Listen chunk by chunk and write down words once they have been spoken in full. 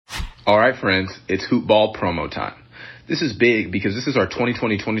All right, friends, it's Hoopball promo time. This is big because this is our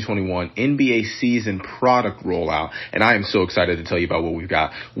 2020-2021 NBA season product rollout, and I am so excited to tell you about what we've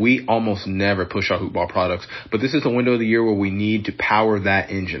got. We almost never push our Hoopball products, but this is the window of the year where we need to power that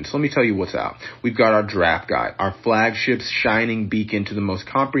engine. So let me tell you what's out. We've got our draft guide, our flagship shining beacon to the most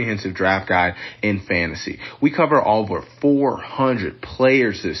comprehensive draft guide in fantasy. We cover over 400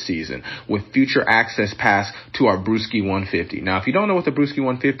 players this season with future access pass to our Brewski 150. Now, if you don't know what the Brewski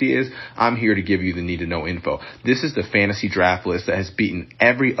 150 is, I'm here to give you the need-to-know info. This is the fantasy draft list that has beaten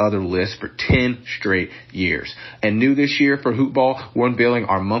every other list for 10 straight years. And new this year for Hoopball, we're unveiling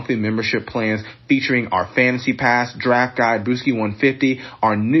our monthly membership plans featuring our Fantasy Pass, Draft Guide, Brewski 150,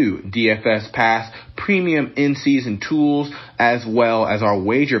 our new DFS Pass, premium in-season tools, as well as our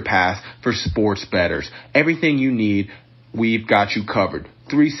Wager Pass for sports bettors. Everything you need, we've got you covered.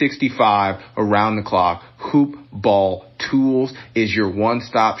 365 around the clock. Hoop Ball Tools is your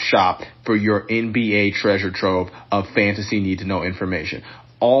one-stop shop for your NBA treasure trove of fantasy need-to-know information.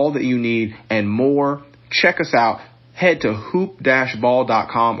 All that you need and more. Check us out. Head to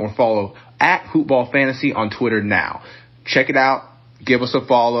hoop-ball.com or follow at hoopballfantasy on Twitter now. Check it out. Give us a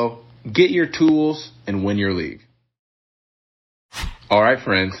follow. Get your tools and win your league. All right,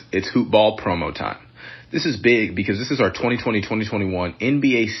 friends, it's Hoopball promo time. This is big because this is our 2020-2021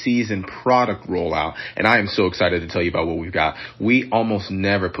 NBA season product rollout, and I am so excited to tell you about what we've got. We almost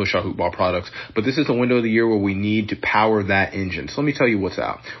never push our Hoopball products, but this is the window of the year where we need to power that engine. So let me tell you what's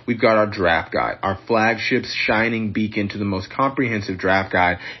out. We've got our draft guide, our flagship shining beacon to the most comprehensive draft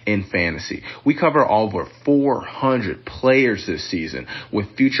guide in fantasy. We cover over 400 players this season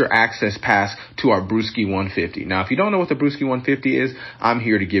with future access pass to our Brewski 150. Now, if you don't know what the Brewski 150 is, I'm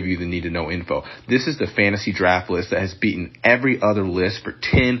here to give you the need-to-know info. This is the fantasy draft list that has beaten every other list for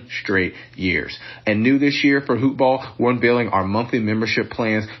 10 straight years. And new this year for Hoopball, we're unveiling our monthly membership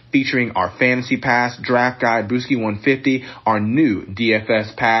plans featuring our Fantasy Pass, Draft Guide, Brewski 150, our new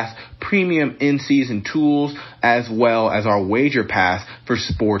DFS Pass, premium in-season tools, as well as our Wager Pass for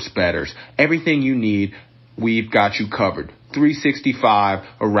sports bettors. Everything you need, we've got you covered. 365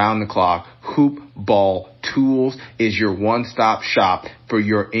 around the clock. Hoop Ball Tools is your one-stop shop for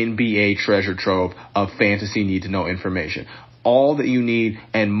your NBA treasure trove of fantasy need-to-know information. All that you need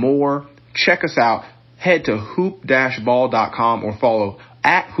and more. Check us out. Head to hoop-ball.com or follow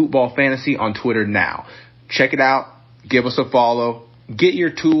at hoopballfantasy on Twitter now. Check it out. Give us a follow. Get your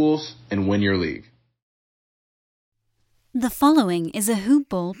tools and win your league. The following is a Hoop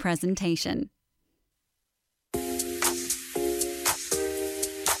Ball presentation.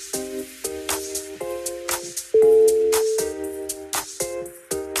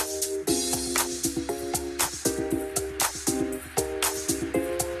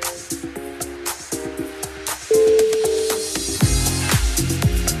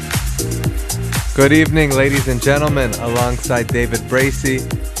 Good evening, ladies and gentlemen. Alongside David Bracey,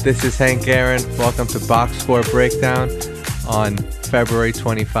 this is Hank Aaron. Welcome to Box Score Breakdown on February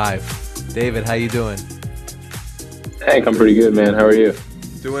 25. David, how you doing? Hank, I'm pretty good, man. How are you?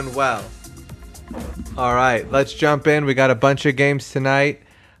 Doing well. All right, let's jump in. We got a bunch of games tonight.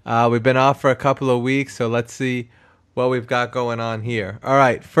 We've been off for a couple of weeks, so let's see what we've got going on here. All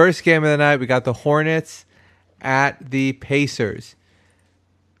right, first game of the night, we got the Hornets at the Pacers.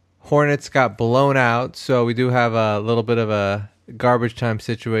 Hornets got blown out, so we do have a little bit of a garbage time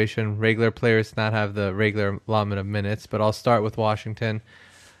situation. Regular players not have the regular allotment of minutes, but I'll start with Washington.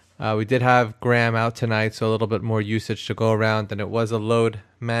 We did have Graham out tonight, so a little bit more usage to go around, and it was a load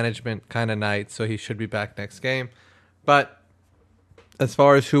management kind of night, so he should be back next game. But as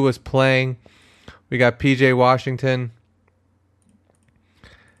far as who was playing, we got PJ Washington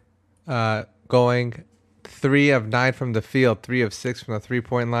going 3 of 9 from the field, 3 of 6 from the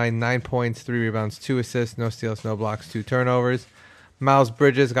three-point line, 9 points, 3 rebounds, 2 assists, no steals, no blocks, 2 turnovers. Miles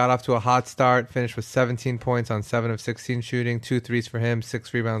Bridges got off to a hot start, finished with 17 points on 7 of 16 shooting, 2 threes for him,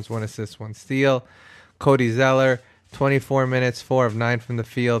 6 rebounds, 1 assist, 1 steal. Cody Zeller, 24 minutes, 4 of 9 from the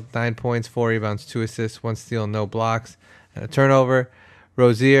field, 9 points, 4 rebounds, 2 assists, 1 steal, no blocks, and a turnover.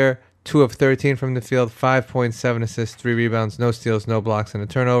 Rozier, 2 of 13 from the field, 5 points, 7 assists, 3 rebounds, no steals, no blocks, and a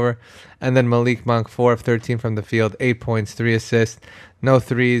turnover. And then Malik Monk, 4 of 13 from the field, 8 points, 3 assists, no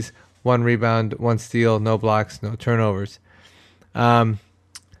threes, 1 rebound, 1 steal, no blocks, no turnovers.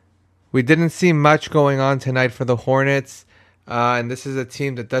 We didn't see much going on tonight for the Hornets, and this is a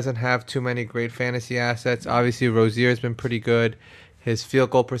team that doesn't have too many great fantasy assets. Obviously, Rozier's been pretty good. His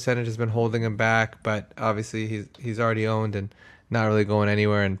field goal percentage has been holding him back, but obviously he's already owned and not really going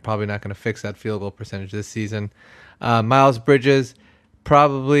anywhere and probably not going to fix that field goal percentage this season. Miles Bridges,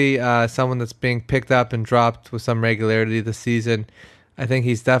 probably someone that's being picked up and dropped with some regularity this season. I think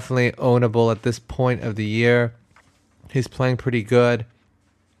he's definitely ownable at this point of the year. He's playing pretty good,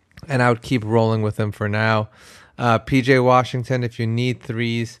 and I would keep rolling with him for now. PJ Washington, if you need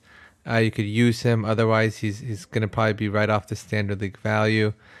threes, you could use him. Otherwise, he's going to probably be right off the standard league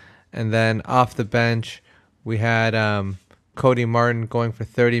value. And then off the bench, we had Cody Martin going for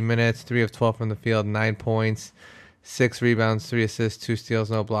 30 minutes, 3 of 12 from the field, 9 points, 6 rebounds, 3 assists, 2 steals,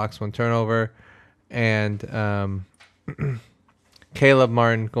 no blocks, 1 turnover. And Caleb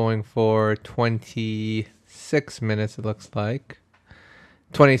Martin going for 26 minutes, it looks like.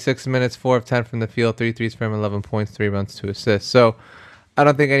 26 minutes, 4 of 10 from the field, 3 threes for him, 11 points, 3 rebounds, 2 assists. So I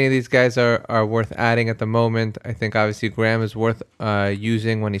don't think any of these guys are worth adding at the moment. I think obviously Graham is worth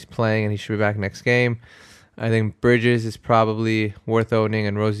using when he's playing, and he should be back next game. I think Bridges is probably worth owning,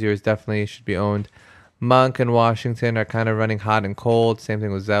 and Rozier is definitely should be owned. Monk and Washington are kind of running hot and cold. Same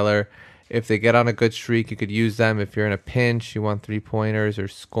thing with Zeller. If they get on a good streak, you could use them. If you're in a pinch, you want 3-pointers or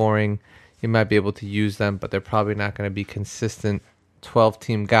scoring, you might be able to use them, but they're probably not going to be consistent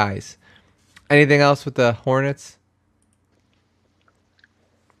 12-team guys. Anything else with the Hornets?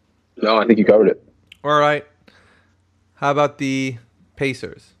 No, I think you covered it. All right. How about the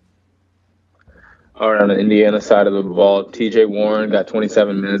Pacers? All right, on the Indiana side of the ball, TJ Warren got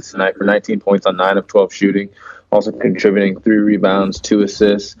 27 minutes tonight for 19 points on 9 of 12 shooting, also contributing 3 rebounds, 2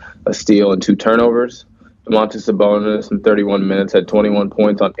 assists, a steal, and 2 turnovers. Domantas Sabonis in 31 minutes had 21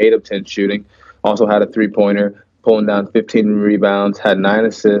 points on 8 of 10 shooting, also had a 3-pointer, pulling down 15 rebounds, had 9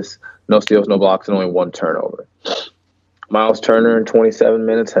 assists, no steals, no blocks, and only 1 turnover. Miles Turner in 27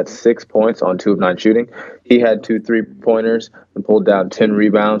 minutes had 6 points on 2 of 9 shooting. He had 2 3-pointers and pulled down 10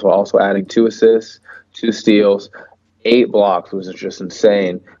 rebounds while also adding 2 assists, 2 steals, 8 blocks, which is just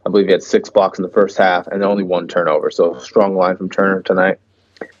insane. I believe he had 6 blocks in the first half and only 1 turnover. So strong line from Turner tonight.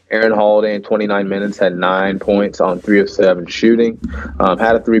 Aaron Holiday in 29 minutes had 9 points on 3 of 7 shooting.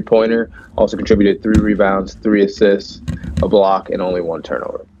 Had a 3-pointer, also contributed 3 rebounds, 3 assists, a block, and only 1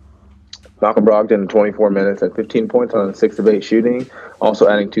 turnover. Malcolm Brogdon in 24 minutes had 15 points on 6 of 8 shooting, also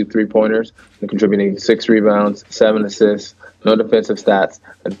adding 2 3-pointers and contributing 6 rebounds, 7 assists, no defensive stats,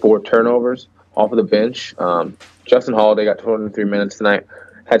 and 4 turnovers. Off of the bench, Justin Holiday got 23 minutes tonight,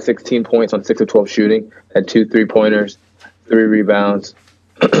 had 16 points on 6 of 12 shooting, had 2 3-pointers, 3 rebounds,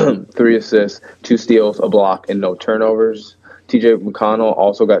 3 assists, 2 steals, a block, and no turnovers. TJ McConnell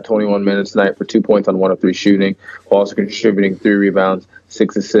also got 21 minutes tonight for 2 points on 1 of 3 shooting, while also contributing 3 rebounds,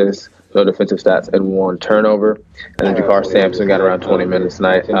 6 assists, no defensive stats, and 1 turnover. And then Jakar Sampson got around 20 minutes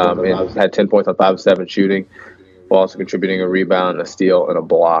tonight and had 10 points on 5 of 7 shooting, while also contributing a rebound, a steal, and a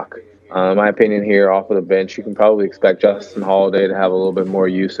block. In my opinion here, off of the bench, you can probably expect Justin Holiday to have a little bit more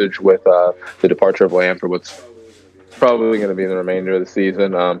usage with the departure of Lamb for what's probably going to be the remainder of the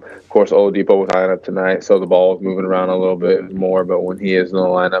season. Of course, Oladipo was lined up tonight, so the ball is moving around a little bit more, but when he is in the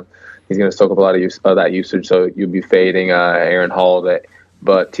lineup, he's going to soak up a lot of that usage, so you'll be fading Aaron Holiday.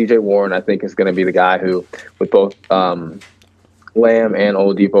 But TJ Warren, I think, is going to be the guy who, with both Lamb and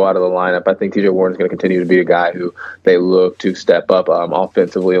Oladipo out of the lineup, I think TJ Warren is going to continue to be a guy who they look to step up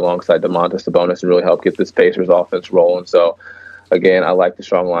offensively alongside Domantas Sabonis and really help get this Pacers offense rolling. So, again, I like the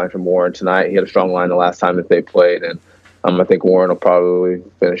strong line from Warren tonight. He had a strong line the last time that they played, and I think Warren will probably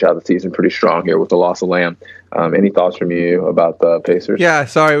finish out the season pretty strong here with the loss of Lamb. Any thoughts from you about the Pacers? Yeah,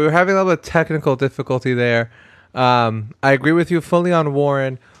 sorry, we were having a little bit of technical difficulty there. I agree with you fully on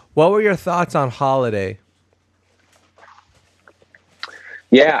Warren. What were your thoughts on Holiday?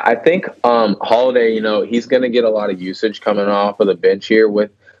 Yeah, I think Holiday, he's going to get a lot of usage coming off of the bench here with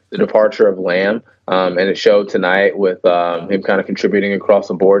the departure of Lamb. And it showed tonight with him kind of contributing across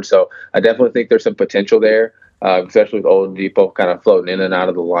the board. So I definitely think there's some potential there, especially with Oladipo kind of floating in and out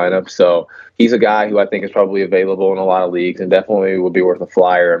of the lineup. So he's a guy who I think is probably available in a lot of leagues and definitely would be worth a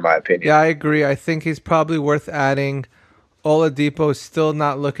flyer in my opinion. Yeah, I agree. I think he's probably worth adding. Oladipo is still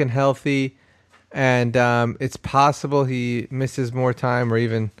not looking healthy, and it's possible he misses more time or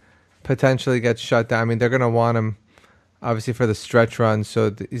even potentially gets shut down. I mean, they're going to want him, obviously, for the stretch run,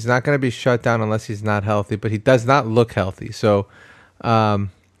 so he's not going to be shut down unless he's not healthy, but he does not look healthy. So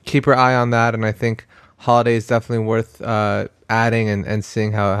keep your eye on that, and I think Holiday is definitely worth adding and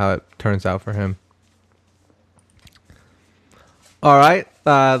seeing how it turns out for him. All right,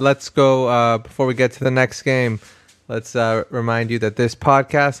 let's go. Before we get to the next game, let's remind you that this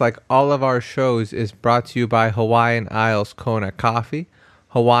podcast, like all of our shows, is brought to you by Hawaiian Isles Kona Coffee.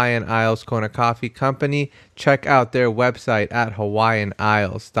 Hawaiian Isles Kona Coffee Company. Check out their website at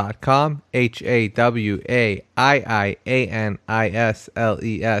hawaiianisles.com,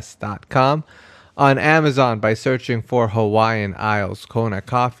 HAWAIIANISLES.com. On Amazon by searching for Hawaiian Isles Kona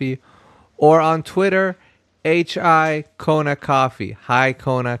Coffee, or on Twitter HI Kona coffee, high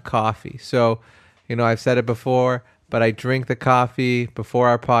Kona coffee. So, I've said it before, but I drink the coffee before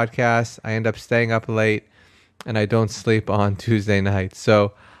our podcast. I end up staying up late, and I don't sleep on Tuesday nights.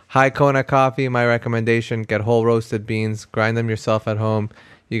 So, high Kona coffee, my recommendation. Get whole roasted beans, grind them yourself at home.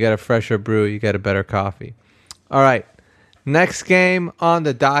 You get a fresher brew, you get a better coffee. All right. Next game on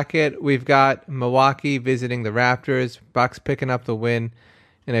the docket, we've got Milwaukee visiting the Raptors. Bucks picking up the win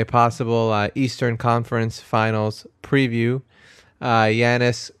in a possible Eastern Conference Finals preview.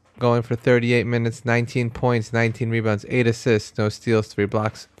 Giannis going for 38 minutes, 19 points, 19 rebounds, 8 assists, no steals, 3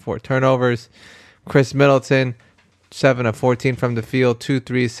 blocks, 4 turnovers. Chris Middleton, 7 of 14 from the field, 2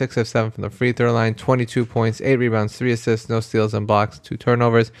 threes, 6 of 7 from the free throw line, 22 points, 8 rebounds, 3 assists, no steals and blocks, 2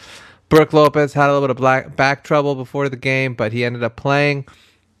 turnovers. Brook Lopez had a little bit of back trouble before the game, but he ended up playing.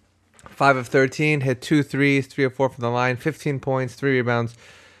 5 of 13, hit 2 threes, 3 of 4 from the line, 15 points, 3 rebounds,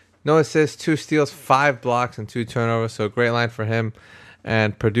 no assists, 2 steals, 5 blocks, and 2 turnovers. So great line for him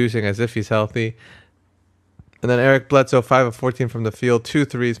and producing as if he's healthy. And then Eric Bledsoe, 5 of 14 from the field, 2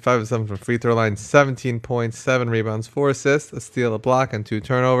 threes, 5 of 7 from free throw line, 17 points, 7 rebounds, 4 assists, a steal, a block, and 2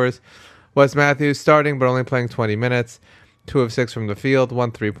 turnovers. Wes Matthews starting but only playing 20 minutes. 2 of 6 from the field,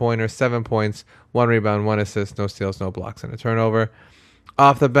 1 3-pointer, 7 points, 1 rebound, 1 assist, no steals, no blocks, and a turnover.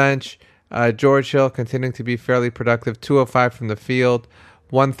 Off the bench, George Hill continuing to be fairly productive, 2 of 5 from the field,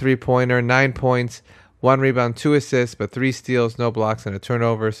 1 3-pointer, 9 points, 1 rebound, 2 assists, but 3 steals, no blocks, and a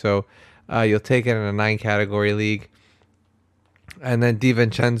turnover. So you'll take it in a 9-category league. And then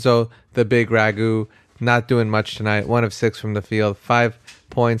DiVincenzo, the big ragu, not doing much tonight, 1 of 6 from the field, 5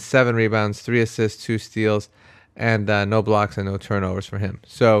 points, 7 rebounds, 3 assists, 2 steals, and no blocks and no turnovers for him.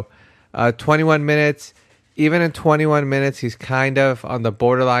 So 21 minutes. Even in 21 minutes, he's kind of on the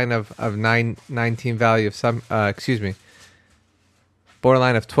borderline of 19 value of some.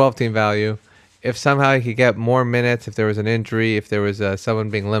 Borderline of 12 team value. If somehow he could get more minutes, if there was an injury, if there was someone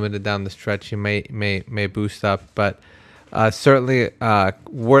being limited down the stretch, he may boost up. But certainly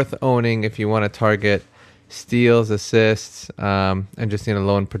worth owning if you want to target steals, assists, and just a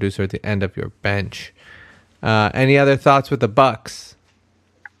lone producer at the end of your bench. Any other thoughts with the Bucks?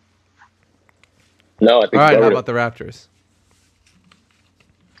 No, I think. All right, how about the Raptors?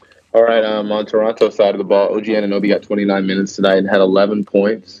 All right, on Toronto's side of the ball, OG Anunoby got 29 minutes tonight and had 11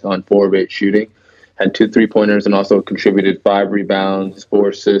 points on 4 of 8 shooting, had 2 3-pointers, and also contributed 5 rebounds, 4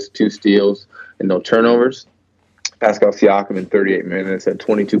 assists, 2 steals, and no turnovers. Pascal Siakam in 38 minutes had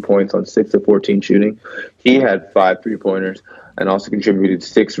 22 points on 6 of 14 shooting. He had 5 3-pointers and also contributed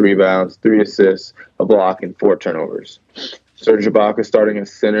 6 rebounds, 3 assists, a block, and 4 turnovers. Serge Ibaka starting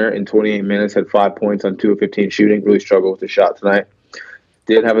as center in 28 minutes, had 5 points on 2 of 15 shooting. Really struggled with the shot tonight.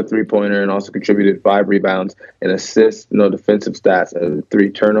 Did have a 3-pointer and also contributed 5 rebounds and assists, no defensive stats, and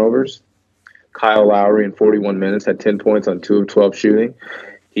 3 turnovers. Kyle Lowry in 41 minutes had 10 points on 2 of 12 shooting.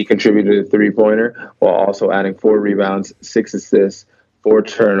 He contributed a 3-pointer while also adding 4 rebounds, 6 assists, 4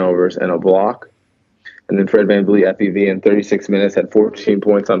 turnovers, and a block. And then Fred VanVleet, FEV, in 36 minutes had 14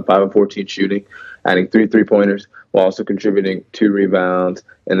 points on 5 of 14 shooting, adding 3 3-pointers while also contributing 2 rebounds,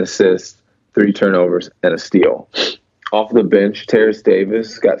 an assist, 3 turnovers, and a steal. Off the bench, Terrence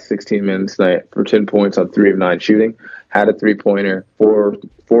Davis got 16 minutes tonight for 10 points on 3 of 9 shooting, had a 3-pointer, 4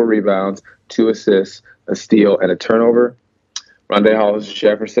 rebounds, 2 assists, a steal, and a turnover. Rondae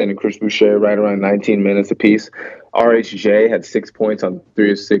Hollis-Jefferson and Chris Boucher right around 19 minutes apiece. RHJ had 6 points on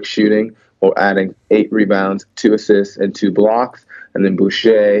 3 of 6 shooting, while adding 8 rebounds, 2 assists, and 2 blocks. And then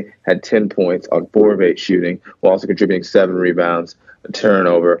Boucher had 10 points on 4 of 8 shooting, while also contributing 7 rebounds, a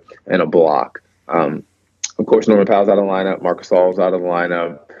turnover, and a block. Of course, Norman Powell's out of the lineup. Marc Gasol's out of the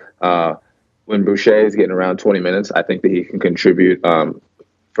lineup. When Boucher is getting around 20 minutes, I think that he can contribute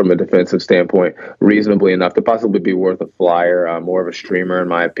from a defensive standpoint reasonably enough to possibly be worth a flyer, more of a streamer, in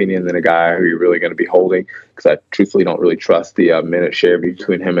my opinion, than a guy who you're really going to be holding, because I truthfully don't really trust the minute share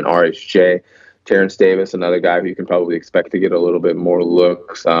between him and RHJ. Terrence Davis, another guy who you can probably expect to get a little bit more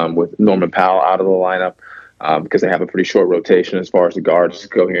looks with Norman Powell out of the lineup because they have a pretty short rotation as far as the guards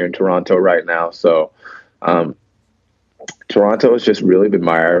go here in Toronto right now. So Toronto has just really been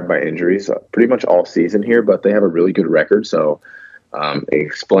mired by injuries pretty much all season here, but they have a really good record. So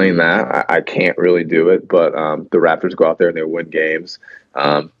explain that. I can't really do it, but the Raptors go out there and they win games.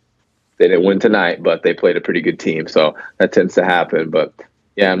 They didn't win tonight, but they played a pretty good team. So that tends to happen. But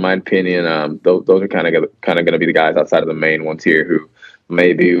yeah, in my opinion, those are kind of going to be the guys outside of the main ones here who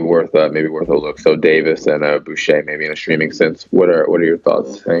may be worth a look. So Davis and Boucher, maybe in a streaming sense. What are your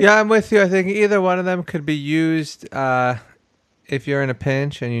thoughts, Hank? Yeah, I'm with you. I think either one of them could be used if you're in a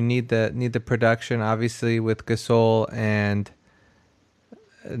pinch and you need the production. Obviously, with Gasol and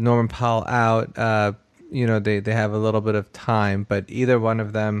Norman Powell out, they have a little bit of time, but either one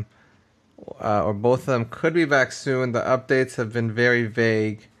of them or both of them could be back soon. The updates have been very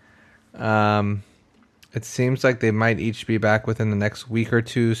vague. It seems like they might each be back within the next week or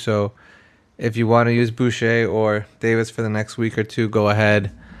two. So if you want to use Boucher or Davis for the next week or two, go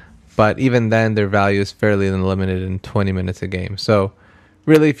ahead. But even then, their value is fairly limited in 20 minutes a game. So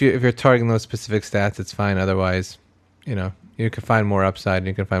really, if you're targeting those specific stats, it's fine. Otherwise, you can find more upside, and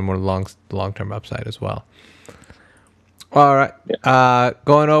you can find more long-term upside as well. All right.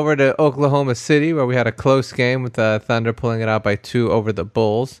 Going over to Oklahoma City, where we had a close game with the Thunder pulling it out by 2 over the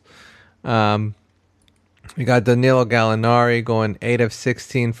Bulls. We got Danilo Gallinari going 8 of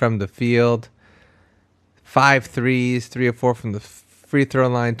 16 from the field, 5 threes, 3 of 4 from the free throw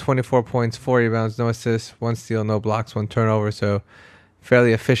line, 24 points, 4 rebounds, no assists, 1 steal, no blocks, 1 turnover. So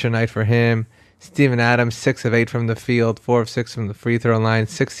fairly efficient night for him. Steven Adams, 6 of 8 from the field, 4 of 6 from the free throw line,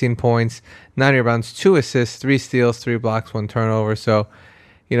 16 points, 9 rebounds, 2 assists, 3 steals, 3 blocks, 1 turnover. So,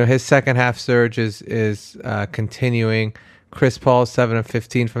 his second half surge is continuing. Chris Paul, 7 of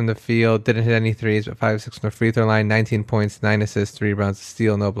 15 from the field, didn't hit any threes, but 5 of 6 from the free throw line, 19 points, 9 assists, 3 rebounds, a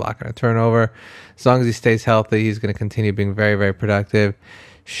steal, no block, and a turnover. As long as he stays healthy, he's going to continue being very, very productive.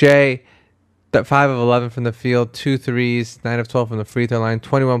 Shea, 5 of 11 from the field, 2 threes, 9 of 12 from the free throw line,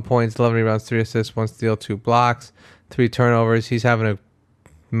 21 points, 11 rebounds, 3 assists, 1 steal, 2 blocks, 3 turnovers. He's having a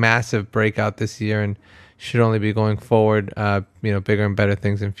massive breakout this year and should only be going forward, bigger and better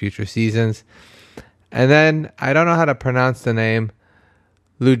things in future seasons. And then, I don't know how to pronounce the name,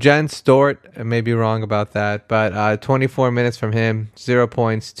 Lujen Stort, I may be wrong about that, but 24 minutes from him, 0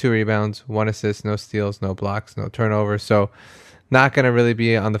 points, 2 rebounds, 1 assist, no steals, no blocks, no turnovers. So, not going to really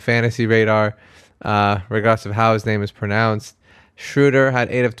be on the fantasy radar, regardless of how his name is pronounced. Schroeder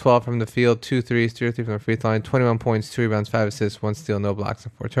had 8 of 12 from the field, 2 threes, 3 of 3 from the free throw line, 21 points, 2 rebounds, 5 assists, 1 steal, no blocks,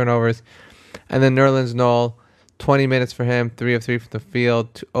 and 4 turnovers. And then Nerlens Noel, 20 minutes for him, 3 of 3 from the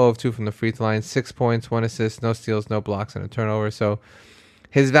field, 0 of 2 from the free throw line, 6 points, 1 assist, no steals, no blocks, and a turnover. So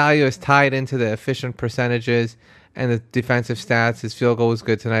his value is tied into the efficient percentages and the defensive stats. His field goal was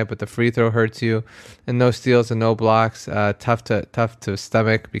good tonight, but the free throw hurts you. And no steals and no blocks, tough to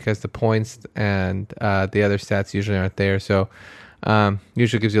stomach because the points and the other stats usually aren't there. So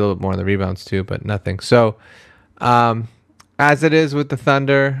usually gives you a little bit more on the rebounds too, but nothing. So as it is with the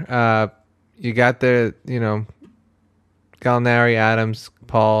Thunder, you got the, Gallinari, Adams,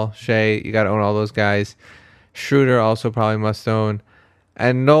 Paul, Shea. You got to own all those guys. Schroeder also probably must own.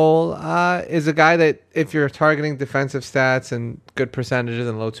 And Noel is a guy that, if you're targeting defensive stats and good percentages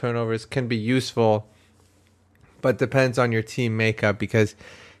and low turnovers, can be useful, but depends on your team makeup because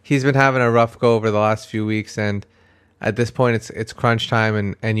he's been having a rough go over the last few weeks, and at this point it's crunch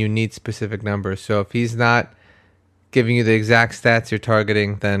time and you need specific numbers. So if he's not giving you the exact stats you're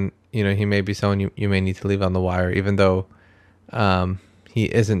targeting, then he may be someone you may need to leave on the wire, even though he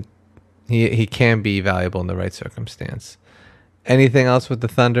isn't. He can be valuable in the right circumstance. Anything else with the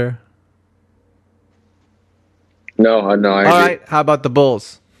Thunder? No. All right. How about the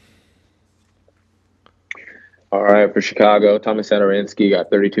Bulls? All right, for Chicago, Thomas Satoransky got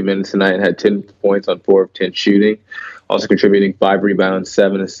 32 minutes tonight and had 10 points on 4 of 10 shooting, also contributing 5 rebounds,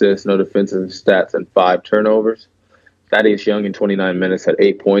 7 assists, no defensive stats, and 5 turnovers. Thaddeus Young in 29 minutes had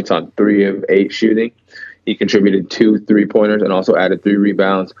 8 points on 3 of 8 shooting. He contributed 2 3-pointers and also added 3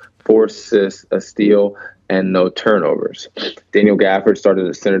 rebounds, 4 assists, a steal, and no turnovers. Daniel Gafford started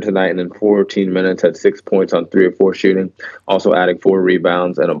at center tonight and in 14 minutes had 6 points on 3 of 4 shooting, also adding 4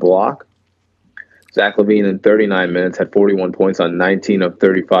 rebounds and a block. Zach LaVine in 39 minutes had 41 points on 19 of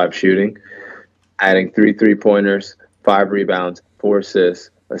 35 shooting, adding 3 3-pointers, 5 rebounds, 4 assists,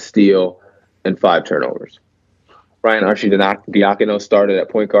 a steal, and 5 turnovers. Ryan Arcidiacono started at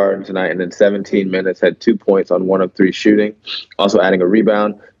point guard tonight and in 17 minutes had 2 points on 1 of 3 shooting, also adding a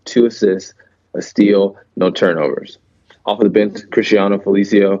rebound, 2 assists, a steal, no turnovers. Off of the bench, Cristiano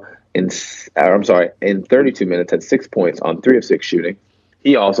Felicio in 32 minutes had 6 points on 3 of 6 shooting.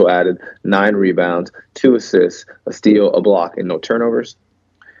 He also added 9 rebounds, 2 assists, a steal, a block, and no turnovers.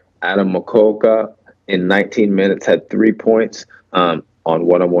 Adam Mokoka in 19 minutes had 3 points on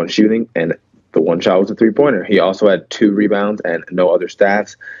one-on-one shooting, and the one shot was a 3-pointer. He also had 2 rebounds and no other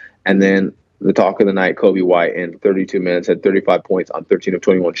stats. And then the talk of the night, Kobe White in 32 minutes had 35 points on 13 of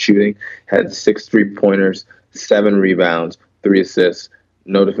 21 shooting, had 6 3-pointers, 7 rebounds, 3 assists,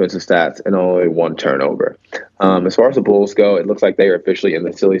 no defensive stats, and only 1 turnover. As far as the Bulls go, it looks like they are officially in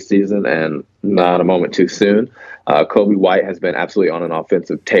the silly season and not a moment too soon. Kobe White has been absolutely on an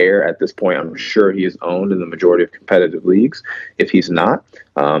offensive tear at this point. I'm sure he is owned in the majority of competitive leagues. If he's not,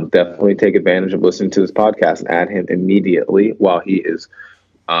 definitely take advantage of listening to this podcast and add him immediately while he is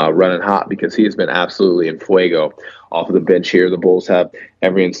running hot because he has been absolutely in fuego off of the bench here. The Bulls have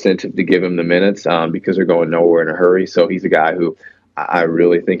every incentive to give him the minutes because they're going nowhere in a hurry. So he's a guy who I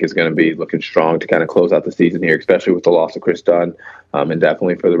really think is going to be looking strong to kind of close out the season here, especially with the loss of Chris Dunn, and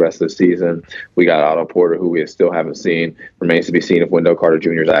definitely for the rest of the season. We got Otto Porter, who we still haven't seen. Remains to be seen if Wendell Carter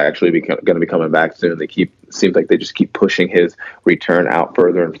Jr. is actually going to be coming back soon. Seems like they just keep pushing his return out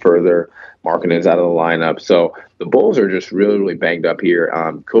further and further. Markkanen is out of the lineup. So the Bulls are just really, really banged up here.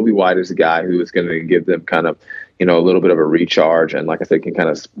 Coby White is a guy who is going to give them kind of, a little bit of a recharge. And like I said, can kind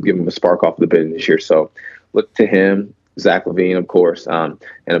of give them a spark off the bench this year. So look to him. Zach LaVine, of course, and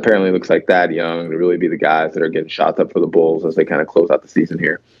apparently it looks like Thad Young to really be the guys that are getting shots up for the Bulls as they kind of close out the season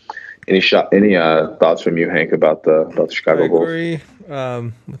here. Any thoughts from you, Hank, about the Chicago Bulls? I agree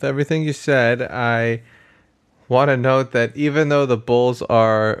with everything you said. I want to note that even though the Bulls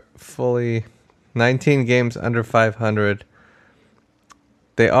are fully 19 games under 500,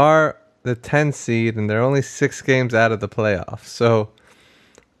 they are the 10 seed and they're only 6 games out of the playoffs. So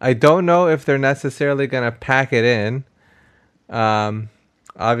I don't know if they're necessarily going to pack it in.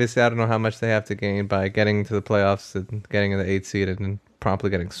 Obviously, I don't know how much they have to gain by getting to the playoffs and getting in the 8th seed and promptly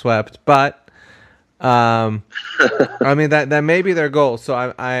getting swept. But I mean that may be their goal. So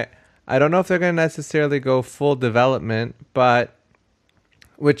I don't know if they're going to necessarily go full development, but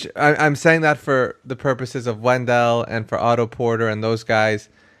which I'm saying that for the purposes of Wendell and for Otto Porter and those guys.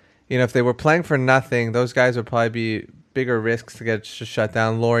 If they were playing for nothing, those guys would probably be bigger risks to get shut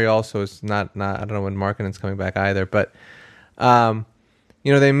down. Laurie also is not. I don't know when Markkanen's coming back either, but.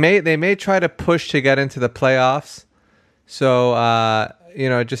 They may try to push to get into the playoffs. So,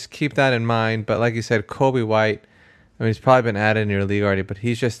 just keep that in mind. But like you said, Coby White, he's probably been added in your league already, but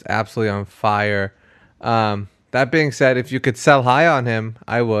he's just absolutely on fire. That being said, if you could sell high on him,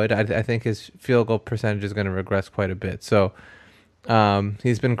 I would. I think his field goal percentage is going to regress quite a bit. So,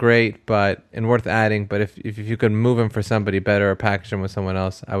 he's been great, and worth adding. But if you could move him for somebody better or package him with someone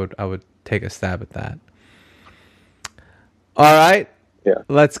else, I would take a stab at that. All right,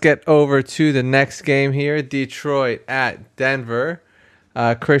 Let's get over to the next game here. Detroit at Denver.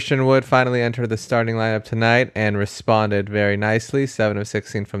 Christian Wood finally entered the starting lineup tonight and responded very nicely. 7 of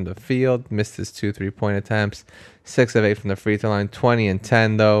 16 from the field. Missed his 2 3-point attempts. 6 of 8 from the free throw line. 20 and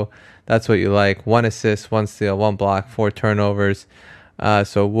 10, though. That's what you like. 1 assist, 1 steal, 1 block, 4 turnovers.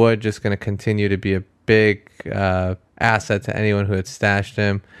 So Wood just going to continue to be a big asset to anyone who had stashed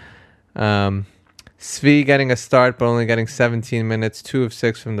him. Svi getting a start, but only getting 17 minutes, 2 of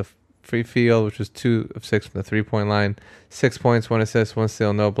 6 from the free field, which was 2 of 6 from the 3-point line. 6 points, 1 assist, 1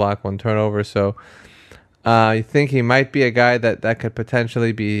 steal, no block, 1 turnover. So you think he might be a guy that could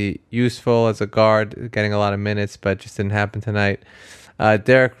potentially be useful as a guard, getting a lot of minutes, but just didn't happen tonight.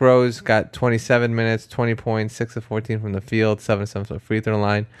 Derrick Rose got 27 minutes, 20 points, 6 of 14 from the field, 7 of 7 from the free throw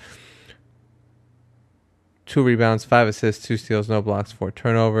line. 2 rebounds, 5 assists, 2 steals, no blocks, 4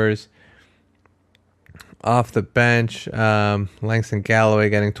 turnovers. Off the bench, Langston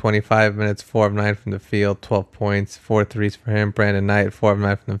Galloway getting 25 minutes, 4 of 9 from the field, 12 points, 4 threes for him. Brandon Knight, 4 of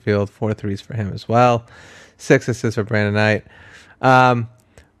 9 from the field, 4 threes for him as well. 6 assists for Brandon Knight.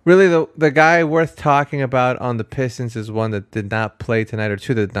 Really, the guy worth talking about on the Pistons is one that did not play tonight, or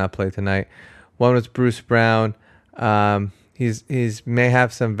 2 that did not play tonight. One was Bruce Brown. He's may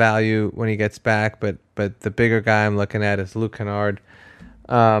have some value when he gets back, but the bigger guy I'm looking at is Luke Kennard.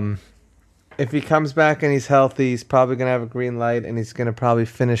 If he comes back and he's healthy, he's probably going to have a green light, and he's going to probably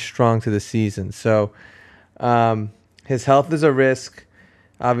finish strong to the season. So his health is a risk.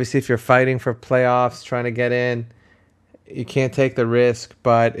 Obviously, if you're fighting for playoffs, trying to get in, you can't take the risk.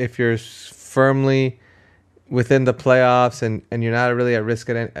 But if you're firmly within the playoffs and you're not really at risk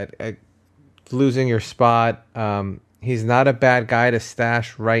at losing your spot, he's not a bad guy to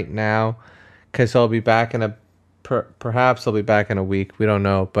stash right now because he'll be back perhaps he'll be back in a week. We don't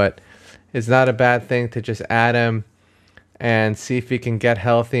know, but it's not a bad thing to just add him and see if he can get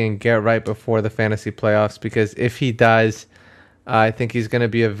healthy and get right before the fantasy playoffs, because if he does, I think he's going to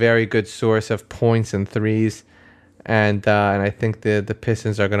be a very good source of points and threes, and I think the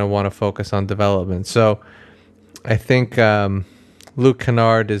Pistons are going to want to focus on development. So I think Luke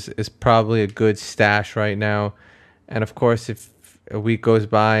Kennard is probably a good stash right now, and of course if a week goes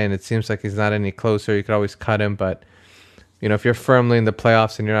by and it seems like he's not any closer, you could always cut him, but if you're firmly in the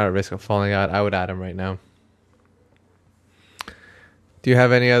playoffs and you're not at risk of falling out, I would add him right now. Do you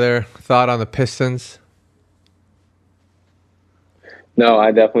have any other thought on the Pistons? No,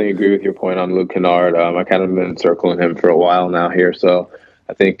 I definitely agree with your point on Luke Kennard. I kind of been circling him for a while now here. So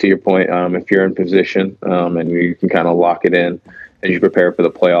I think to your point, if you're in position and you can kind of lock it in as you prepare for the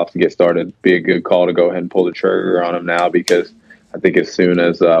playoffs to get started, be a good call to go ahead and pull the trigger on him now, because I think as soon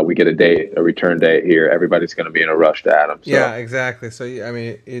as we get a return date here, everybody's going to be in a rush to add him. So. Yeah, exactly. So I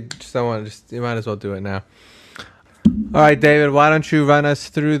mean, you might as well do it now. All right, David, why don't you run us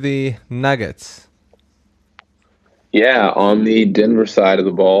through the Nuggets? Yeah, on the Denver side of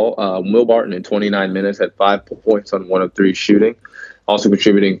the ball, Will Barton in 29 minutes had 5 points on 1 of 3 shooting, also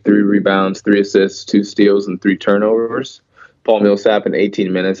contributing 3 rebounds, 3 assists, 2 steals, and 3 turnovers. Paul Millsap in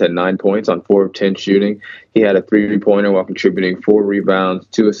 18 minutes had 9 points on 4 of 10 shooting. He had a 3-pointer while contributing 4 rebounds,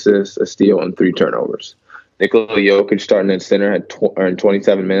 2 assists, a steal, and 3 turnovers. Nikola Jokic starting at center in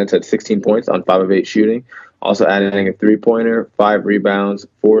 27 minutes had 16 points on 5 of 8 shooting, also adding a 3-pointer, 5 rebounds,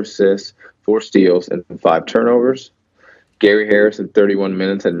 4 assists, 4 steals, and 5 turnovers. Gary Harris in 31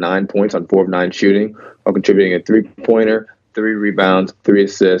 minutes had 9 points on 4 of 9 shooting, while contributing a 3-pointer, 3 rebounds, 3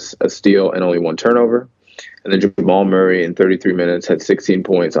 assists, a steal, and only 1 turnover. And then Jamal Murray in 33 minutes had 16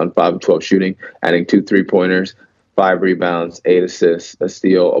 points on 5 of 12 shooting, adding 2 3-pointers, 5 rebounds, 8 assists, a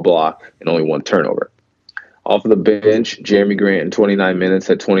steal, a block, and only 1 turnover. Off of the bench, Jeremy Grant in 29 minutes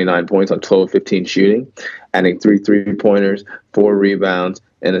had 29 points on 12 of 15 shooting, adding 3 3-pointers, 4 rebounds,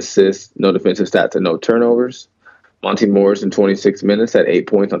 and assists, no defensive stats, and no turnovers. Monty Morris in 26 minutes had 8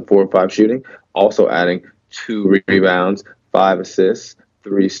 points on 4 of 5 shooting, also adding 2 rebounds, 5 assists,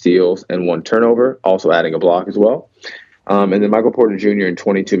 3 steals, and 1 turnover, also adding a block as well. And then Michael Porter Jr. in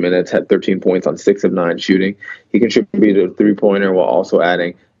 22 minutes had 13 points on 6 of 9 shooting. He contributed a 3-pointer while also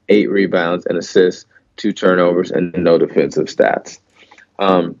adding 8 rebounds and assists, 2 turnovers, and no defensive stats.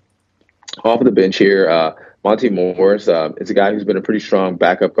 Off of the bench here, Monty Morris is a guy who's been a pretty strong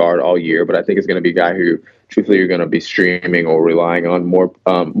backup guard all year, but I think it's going to be a guy who, truthfully, you're going to be streaming or relying on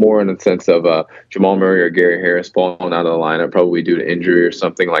more in the sense of Jamal Murray or Gary Harris falling out of the lineup, probably due to injury or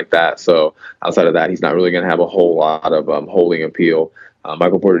something like that. So outside of that, he's not really going to have a whole lot of holding appeal.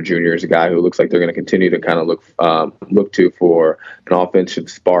 Michael Porter Jr. is a guy who looks like they're going to continue to kind of look to for an offensive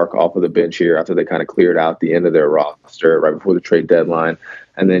spark off of the bench here after they kind of cleared out the end of their roster right before the trade deadline.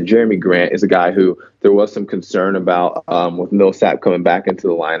 And then Jeremy Grant is a guy who there was some concern about with Millsap coming back into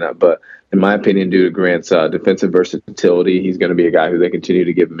the lineup. But in my opinion, due to Grant's defensive versatility, he's going to be a guy who they continue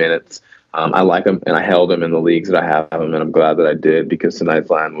to give minutes. I like him, and I held him in the leagues that I have him, and I'm glad that I did because tonight's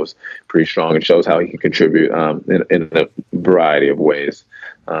line was pretty strong and shows how he can contribute in a variety of ways.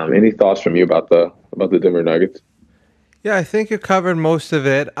 Any thoughts from you about the Denver Nuggets? Yeah, I think you covered most of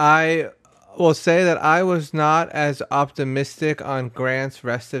it. I will say that I was not as optimistic on Grant's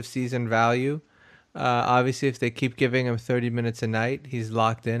rest of season value. Obviously, if they keep giving him 30 minutes a night, he's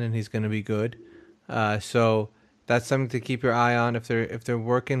locked in and he's going to be good. So that's something to keep your eye on. If they're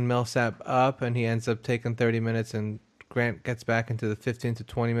working Millsap up and he ends up taking 30 minutes and Grant gets back into the 15 to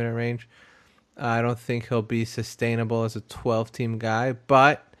 20 minute range, I don't think he'll be sustainable as a 12-team guy.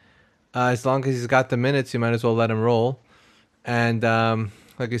 But as long as he's got the minutes, you might as well let him roll. And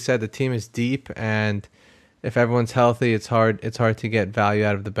like you said, the team is deep, and if everyone's healthy, it's hard to get value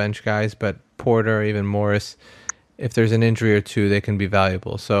out of the bench guys. But Porter or even Morris, if there's an injury or two, they can be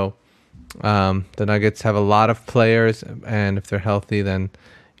valuable. So the Nuggets have a lot of players, and if they're healthy, then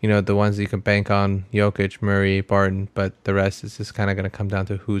the ones that you can bank on: Jokic, Murray, Barton. But the rest is just kind of going to come down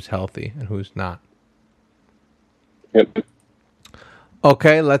to who's healthy and who's not. Yep.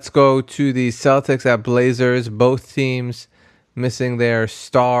 Okay, let's go to the Celtics at Blazers. Both teams missing their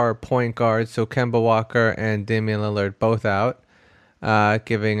star point guards, so Kemba Walker and Damian Lillard both out,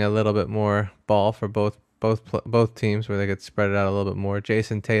 giving a little bit more ball for both teams where they could spread it out a little bit more.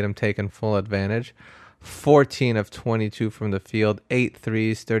 Jason Tatum taking full advantage. 14 of 22 from the field, 8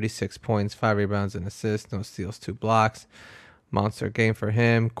 threes, 36 points, 5 rebounds and assists, no steals, 2 blocks. Monster game for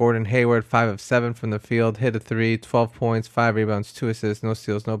him. Gordon Hayward, 5 of 7 from the field, hit a 3, 12 points, 5 rebounds, 2 assists, no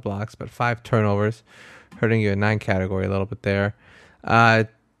steals, no blocks, but 5 turnovers, hurting you in 9 category a little bit there.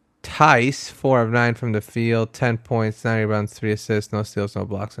 Tice, 4 of 9 from the field, 10 points, 9 rebounds, 3 assists, no steals, no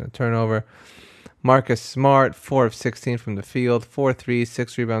blocks, and a turnover. Marcus Smart, 4 of 16 from the field, 4 threes,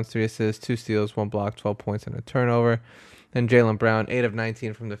 6 rebounds, 3 assists, 2 steals, 1 block, 12 points, and a turnover. Then Jaylen Brown, 8 of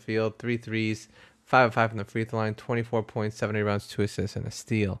 19 from the field, 3 threes, 5 of 5 from the free throw line, 24 points, 7 rebounds, 2 assists, and a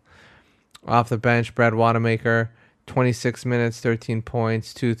steal. Off the bench, Brad Wanamaker, 26 minutes, 13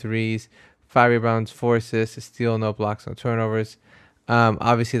 points, 2 threes, 5 rebounds, 4 assists, a steal, no blocks, no turnovers.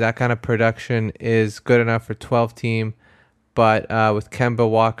 Obviously, that kind of production is good enough for 12-team, but with Kemba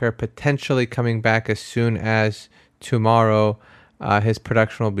Walker potentially coming back as soon as tomorrow, his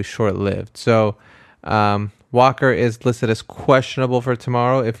production will be short-lived. So Walker is listed as questionable for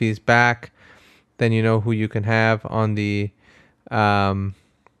tomorrow. If he's back, then you know who you can have on the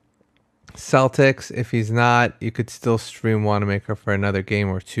Celtics. If he's not, you could still stream Wanamaker for another game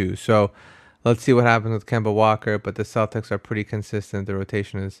or two. So let's see what happens with Kemba Walker. But the Celtics are pretty consistent. The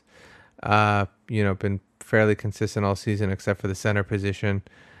rotation is, been fairly consistent all season except for the center position.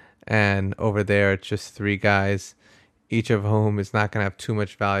 And over there, it's just three guys, each of whom is not going to have too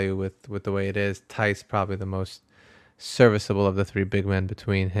much value with the way it is. Tice probably the most serviceable of the three big men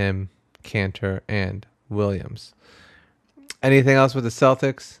between him, Cantor, and Williams. Anything else with the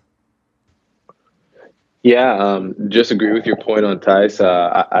Celtics? Yeah, just agree with your point on Tice.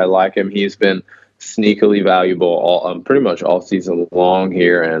 I like him. He's been sneakily valuable pretty much all season long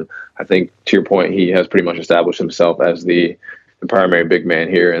here, and I think to your point, he has pretty much established himself as the primary big man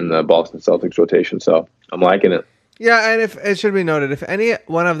here in the Boston Celtics rotation. So I'm liking it. Yeah, and if it should be noted, if any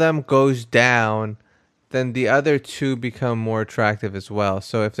one of them goes down, then the other two become more attractive as well.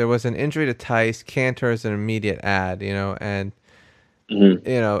 So if there was an injury to Tice, Cantor is an immediate add, and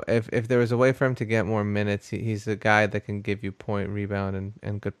if there was a way for him to get more minutes, he's a guy that can give you point, rebound,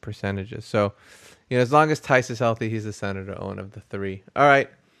 and good percentages. So, as long as Tice is healthy, he's the center to own of the three. All right.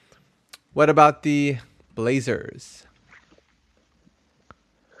 What about the Blazers?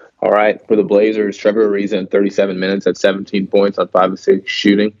 All right, for the Blazers, Trevor Ariza in 37 minutes at 17 points on 5 of 6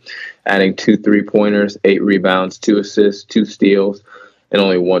 shooting, adding 2 3-pointers, 8 rebounds, 2 assists, 2 steals, and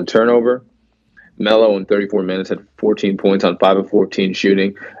only 1 turnover. Melo in 34 minutes at 14 points on 5 of 14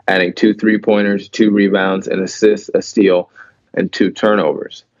 shooting, adding 2 3-pointers, 2 rebounds, an assist, a steal, and 2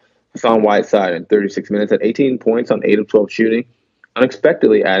 turnovers. Hassan Whiteside in 36 minutes at 18 points on 8 of 12 shooting,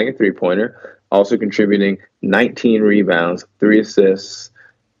 unexpectedly adding a 3-pointer, also contributing 19 rebounds, 3 assists,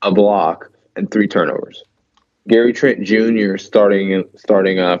 a block, and 3 turnovers. Gary Trent Jr. starting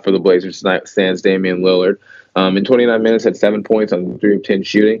for the Blazers tonight stands Damian Lillard. In 29 minutes had 7 points on 3 of 10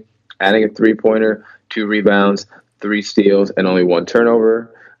 shooting, adding a 3-pointer, 2 rebounds, 3 steals, and only 1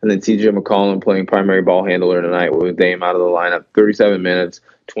 turnover. And then CJ McCollum playing primary ball handler tonight with Dame out of the lineup. 37 minutes,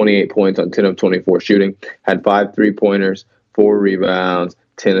 28 points on 10 of 24 shooting, had 5 3-pointers, 4 rebounds,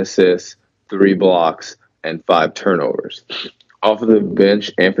 10 assists, 3 blocks, and 5 turnovers. Off of the bench,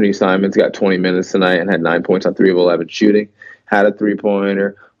 Anthony Simons got 20 minutes tonight and had 9 points on 3 of 11 shooting, had a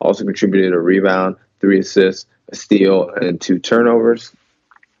 3-pointer, also contributed a rebound, 3 assists, a steal, and 2 turnovers.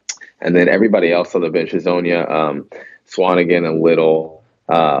 And then everybody else on the bench is Zonia, Swanigan, and Little.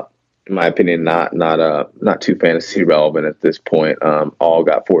 In my opinion, not too fantasy relevant at this point. All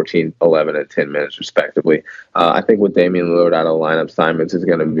got 14, 11, and 10 minutes respectively. I think with Damian Lillard out of the lineup, Simons is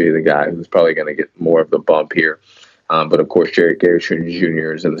going to be the guy who's probably going to get more of the bump here. But, of course, Gary Trent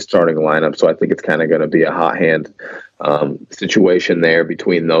Jr. is in the starting lineup, so I think it's kind of going to be a hot hand situation there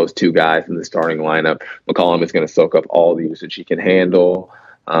between those two guys in the starting lineup. McCollum is going to soak up all the usage he can handle.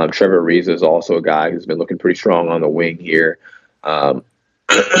 Trevor Ariza is also a guy who's been looking pretty strong on the wing here.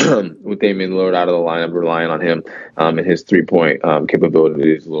 With Damian Lillard out of the lineup, relying on him and his three-point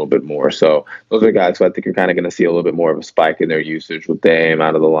capabilities a little bit more. So those are guys who I think you're kind of going to see a little bit more of a spike in their usage with Dame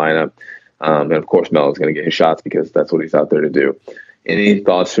out of the lineup. And, of course, Melo's going to get his shots because that's what he's out there to do. Any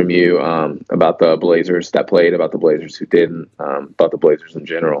thoughts from you about the Blazers that played, about the Blazers who didn't, about the Blazers in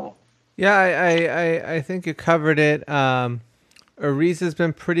general? Yeah, I think you covered it. Ariza's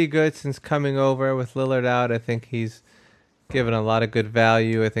been pretty good since coming over with Lillard out. I think he's given a lot of good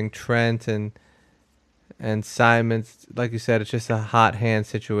value. I think Trent and Simons, like you said, it's just a hot hand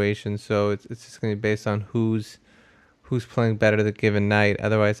situation. So it's just going to be based on who's playing better the given night.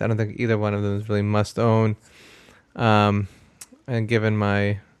 Otherwise, I don't think either one of them is really must own. And given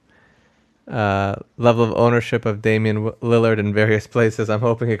my level of ownership of Damian Lillard in various places, I'm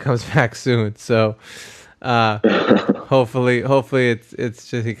hoping it comes back soon. So hopefully it's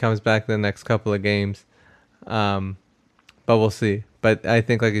just he comes back in the next couple of games. But we'll see. But I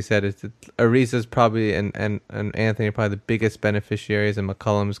think, like you said, Ariza's probably and Anthony are probably the biggest beneficiaries, and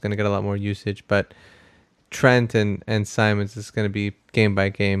McCollum's going to get a lot more usage. But Trent and Simons is going to be game by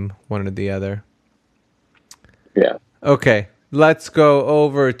game, one or the other. Yeah. Okay, let's go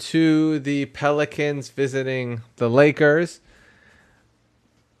over to the Pelicans visiting the Lakers.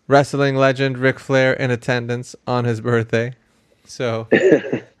 Wrestling legend Ric Flair in attendance on his birthday. So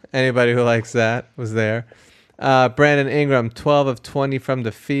anybody who likes that was there. Brandon Ingram, 12 of 20 from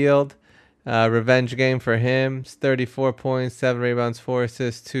the field. Revenge game for him. 34 points, 7 rebounds, 4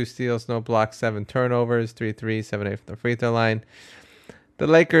 assists, 2 steals, no blocks, 7 turnovers, 3 threes, 7 8 from the free throw line. The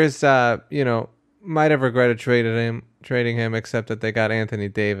Lakers, might have regretted trading him, except that they got Anthony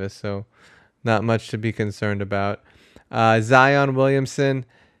Davis, so not much to be concerned about. Zion Williamson,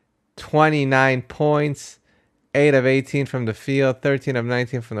 29 points, 8 of 18 from the field, 13 of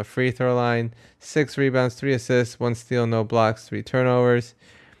 19 from the free throw line, 6 rebounds, 3 assists, 1 steal, no blocks, 3 turnovers.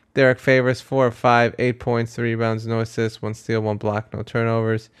 Derek Favors, 4 of 5, 8 points, 3 rebounds, no assists, 1 steal, 1 block, no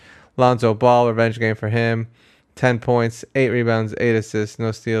turnovers. Lonzo Ball, revenge game for him. 10 points, 8 rebounds, 8 assists,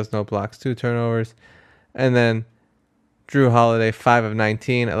 no steals, no blocks, 2 turnovers. And then Drew Holiday, 5 of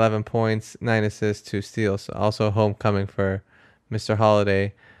 19, 11 points, 9 assists, 2 steals. Also homecoming for Mr.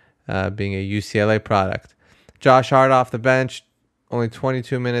 Holiday, being a UCLA product. Josh Hart off the bench, only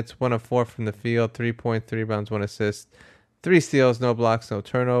 22 minutes, 1 of 4 from the field, 3 points, 3 rebounds, 1 assist, 3 steals, no blocks, no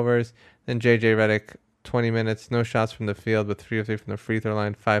turnovers. Then J.J. Redick, 20 minutes, no shots from the field, but 3 of 3 from the free throw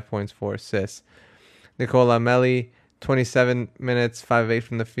line, 5 points, 4 assists. Nicola Melli, 27 minutes, 5 of 8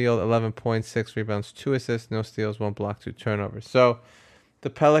 from the field, 11 points, 6 rebounds, 2 assists, no steals, 1 block, 2 turnovers. So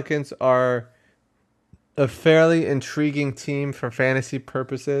the Pelicans are a fairly intriguing team for fantasy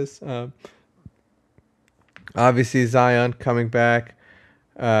purposes. Obviously, Zion coming back,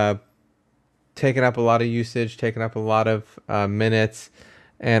 taking up a lot of usage, taking up a lot of minutes,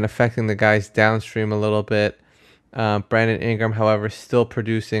 and affecting the guys downstream a little bit. Brandon Ingram, however, still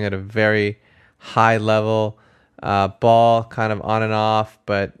producing at a very high level. Ball kind of on and off,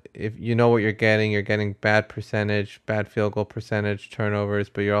 but if you know what you're getting bad percentage, bad field goal percentage, turnovers,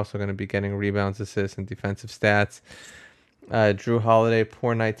 but you're also going to be getting rebounds, assists, and defensive stats. Drew Holiday,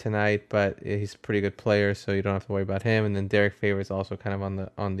 poor night tonight, but he's a pretty good player, so you don't have to worry about him. And then Derek Favors also kind of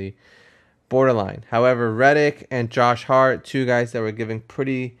on the borderline. However, Redick and Josh Hart, 2 guys that were giving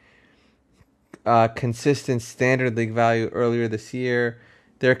pretty consistent standard league value earlier this year,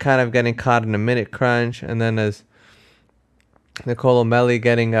 they're kind of getting caught in a minute crunch. And then as Nicola Melli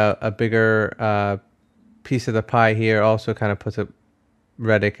getting a bigger piece of the pie here also kind of puts up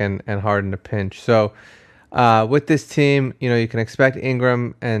Redick and Hart in a pinch. So with this team, you can expect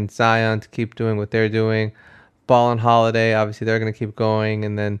Ingram and Zion to keep doing what they're doing. Ball and Holiday, obviously they're going to keep going.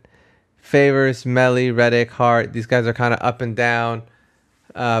 And then Favors, Melli, Redick, Hart, these guys are kind of up and down.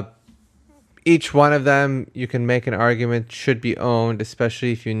 Each one of them, you can make an argument, should be owned,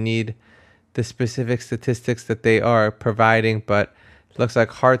 especially if you need the specific statistics that they are providing. But it looks like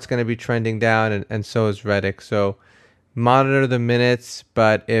Hart's going to be trending down, and so is Redick. So monitor the minutes,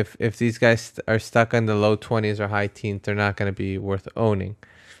 but if these guys are stuck in the low 20s or high teens, they're not going to be worth owning.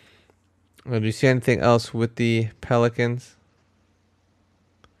 Do you see anything else with the Pelicans?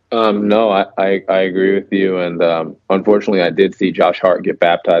 No, I agree with you, and unfortunately, I did see Josh Hart get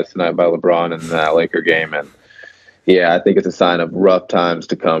baptized tonight by LeBron in that Laker game, and yeah, I think it's a sign of rough times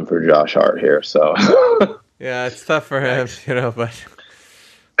to come for Josh Hart here. So yeah, it's tough for him, but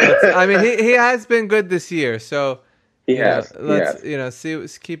I mean, he has been good this year, so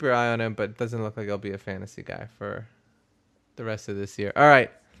let's keep your eye on him, but it doesn't look like he'll be a fantasy guy for the rest of this year. All right,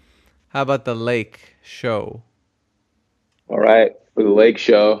 how about the Lake Show? All right, for the Lake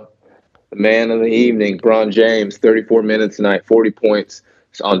Show, the man of the evening, Bron James, 34 minutes tonight, 40 points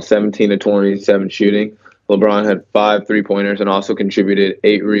on 17 of 27 shooting. LeBron had 5 3-pointers and also contributed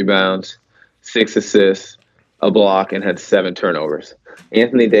 8 rebounds, 6 assists, a block, and had 7 turnovers.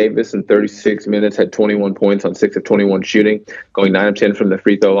 Anthony Davis in 36 minutes had 21 points on 6 of 21 shooting, going 9 of 10 from the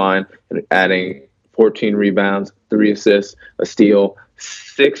free throw line and adding 14 rebounds, 3 assists, a steal,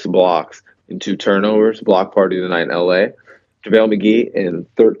 6 blocks, and 2 turnovers. Block party tonight in L.A. JaVale McGee in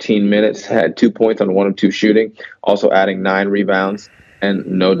 13 minutes had 2 points on 1 of 2 shooting, also adding 9 rebounds and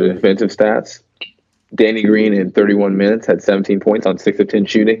no defensive stats. Danny Green in 31 minutes had 17 points on 6 of 10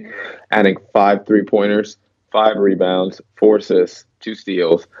 shooting, adding 5 3-pointers, 5 rebounds, 4 assists, 2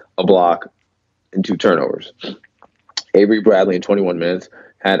 steals, a block, and 2 turnovers. Avery Bradley in 21 minutes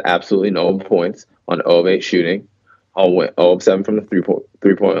had absolutely no points on 0 of 8 shooting. All went 0 of 7 from the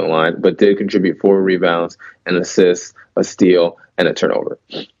three-point line, but did contribute 4 rebounds, an assist, a steal, and a turnover.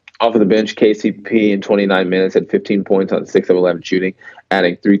 Off of the bench, KCP in 29 minutes had 15 points on 6 of 11 shooting,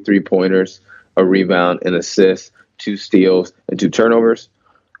 adding 3 3-pointers, a rebound, an assist, 2 steals, and 2 turnovers.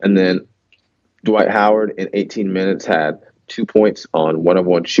 And then Dwight Howard in 18 minutes had 2 points on 1 of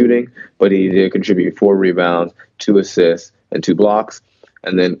 1 shooting, but he did contribute 4 rebounds, 2 assists, and 2 blocks.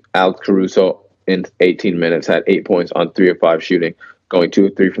 And then Alex Caruso in 18 minutes had 8 points on 3 of 5 shooting, going 2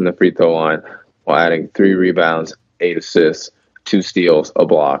 of 3 from the free throw line, while adding 3 rebounds, 8 assists, 2 steals, a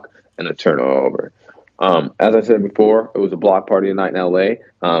block, and a turnover. As I said before, it was a block party tonight in LA.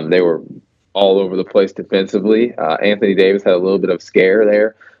 They were all over the place defensively. Anthony Davis had a little bit of scare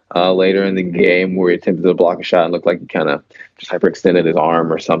there later in the game where he attempted to block a shot and looked like he kind of just hyperextended his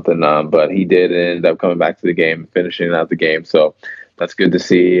arm or something. But he did end up coming back to the game, finishing out the game. So that's good to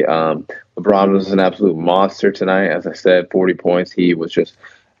see. LeBron was an absolute monster tonight. As I said, 40 points. He was just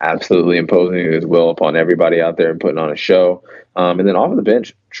absolutely imposing his will upon everybody out there and putting on a show. And then off of the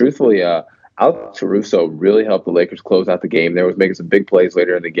bench, truthfully, Alex Caruso really helped the Lakers close out the game. There was making some big plays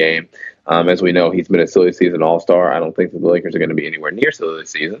later in the game. As we know, he's been a silly season All-Star. I don't think that the Lakers are going to be anywhere near silly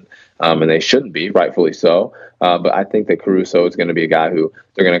season, and they shouldn't be, rightfully so. But I think that Caruso is going to be a guy who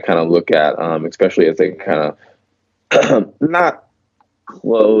they're going to kind of look at, especially as they kind of not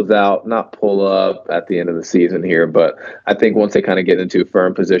close out, not pull up at the end of the season here. But I think once they kind of get into a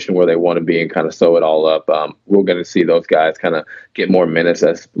firm position where they want to be and kind of sew it all up, we're going to see those guys kind of get more minutes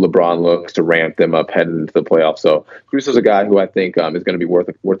as LeBron looks to ramp them up heading into the playoffs. So Caruso's a guy who I think is going to be worth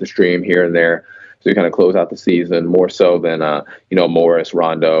the stream here and there. So you kind of close out the season more so than, Morris,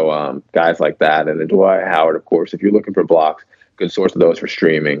 Rondo, guys like that. And then Dwight Howard, of course, if you're looking for blocks, good source of those for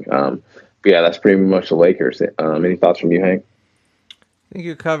streaming. But yeah, that's pretty much the Lakers. Any thoughts from you, Hank? I think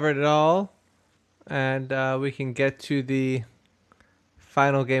you covered it all, and we can get to the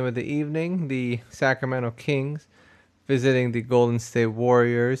final game of the evening, the Sacramento Kings visiting the Golden State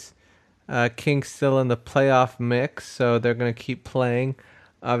Warriors. Kings still in the playoff mix, so they're going to keep playing.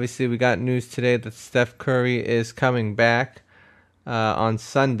 Obviously, we got news today that Steph Curry is coming back on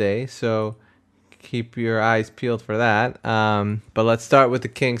Sunday, so keep your eyes peeled for that. But let's start with the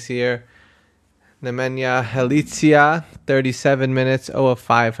Kings here. Nemanja Bjelica, 37 minutes, 0 of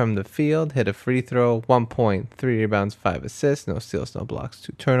 5 from the field. Hit a free throw, 1 point, 3 rebounds, 5 assists. No steals, no blocks,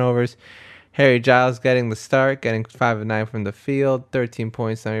 2 turnovers. Harry Giles getting the start, getting 5 of 9 from the field. 13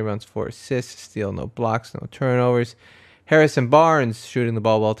 points, 9 rebounds, 4 assists. Steal, no blocks, no turnovers. Harrison Barnes shooting the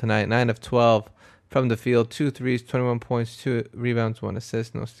ball well tonight, 9 of 12 from the field. 2 threes, 21 points, 2 rebounds, 1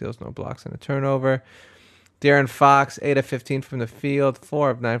 assist. No steals, no blocks, and a turnover. De'Aaron Fox, 8 of 15 from the field, 4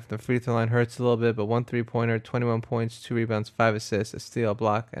 of 9 from the free throw line. Hurts a little bit, but 1 3-pointer, 21 points, 2 rebounds, 5 assists, a steal, a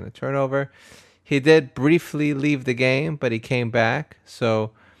block, and a turnover. He did briefly leave the game, but he came back, so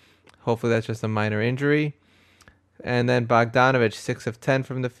hopefully that's just a minor injury. And then Bogdanovic, 6 of 10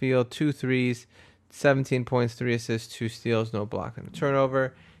 from the field, 2 threes, 17 points, 3 assists, 2 steals, no block, and a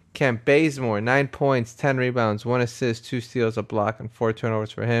turnover. Kent Bazemore, 9 points, 10 rebounds, 1 assist, 2 steals, a block, and 4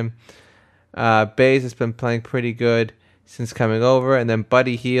 turnovers for him. Baze has been playing pretty good since coming over. And then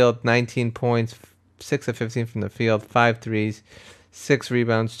Buddy Hield, 19 points, 6 of 15 from the field, 5 threes, 6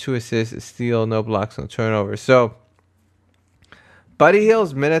 rebounds, 2 assists, a steal, no blocks, no turnovers. So Buddy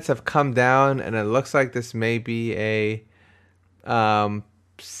Hield's minutes have come down, and it looks like this may be a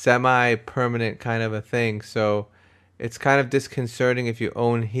semi-permanent kind of a thing. So it's kind of disconcerting if you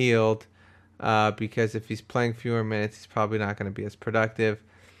own Hield, because if he's playing fewer minutes, he's probably not going to be as productive.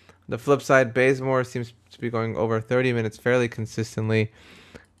 The flip side, Bazemore seems to be going over 30 minutes fairly consistently,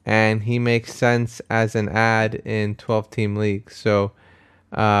 and he makes sense as an ad in 12-team leagues. So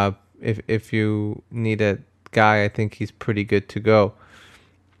if you need a guy, I think he's pretty good to go.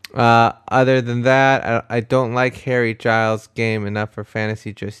 Other than that, I don't like Harry Giles' game enough for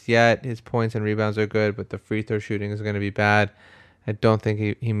fantasy just yet. His points and rebounds are good, but the free throw shooting is going to be bad. I don't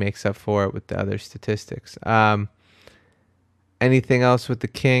think he makes up for it with the other statistics. Anything else with the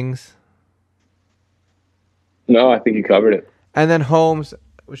Kings? No, I think you covered it. And then Holmes,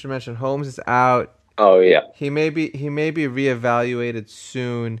 we should mention Holmes is out. Oh yeah. He may be reevaluated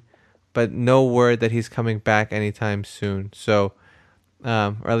soon, but no word that he's coming back anytime soon. So,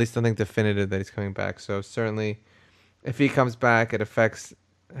 or at least I think definitive that he's coming back. So certainly, if he comes back, it affects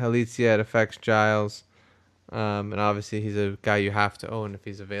Bjelica, it affects Giles, and obviously he's a guy you have to own if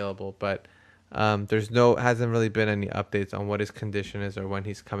he's available. But hasn't really been any updates on what his condition is or when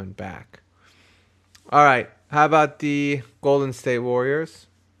he's coming back. All right, how about the Golden State Warriors?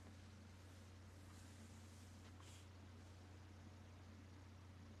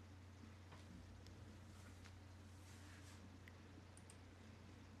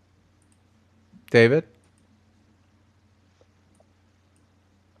 David?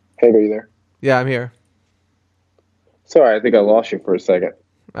 Hey, are you there? Yeah, I'm here. Sorry, I think I lost you for a second.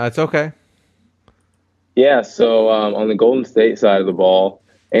 It's okay. Yeah, so on the Golden State side of the ball,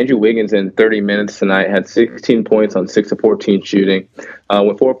 Andrew Wiggins in 30 minutes tonight had 16 points on 6 of 14 shooting,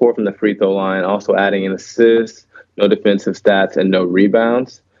 with 4-4 from the free throw line, also adding an assist, no defensive stats, and no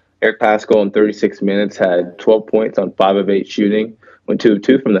rebounds. Eric Paschall in 36 minutes had 12 points on 5 of 8 shooting, went 2 of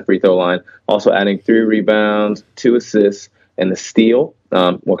 2 from the free throw line, also adding 3 rebounds, 2 assists, and a steal,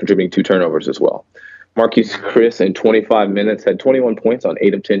 while contributing 2 turnovers as well. Marquise Chris in 25 minutes had 21 points on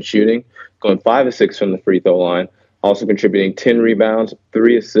 8 of 10 shooting, going 5 of 6 from the free throw line, also contributing 10 rebounds,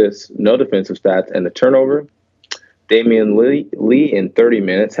 3 assists, no defensive stats, and a turnover. Damian Lee in 30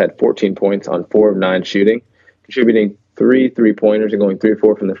 minutes had 14 points on 4 of 9 shooting, contributing 3 3-pointers and going 3 of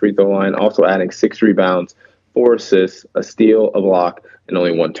 4 from the free throw line, also adding 6 rebounds, 4 assists, a steal, a block, and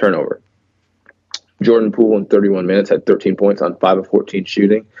only 1 turnover. Jordan Poole in 31 minutes had 13 points on 5 of 14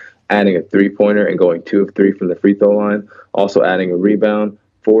 shooting, adding a three-pointer and going 2 of 3 from the free throw line, also adding a rebound,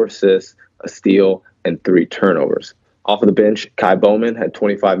 4 assists, a steal, and 3 turnovers. Off of the bench, Kai Bowman had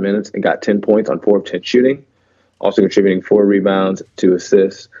 25 minutes and got 10 points on 4 of 10 shooting, also contributing 4 rebounds, 2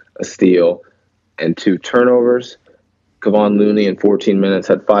 assists, a steal, and 2 turnovers. Kevon Looney in 14 minutes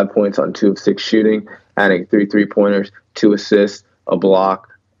had 5 points on 2 of 6 shooting, adding 3 3-pointers, 2 assists, a block,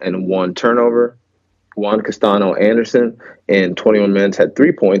 and 1 turnover. Juan Castano Anderson in 21 minutes had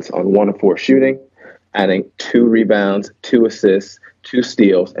 3 points on 1 of 4 shooting, adding 2 rebounds, 2 assists, 2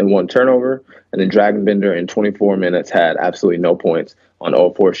 steals, and 1 turnover. And then Dragon Bender in 24 minutes had absolutely no points on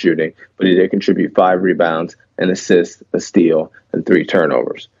 0 of 4 shooting, but he did contribute 5 rebounds, an assist, a steal, and 3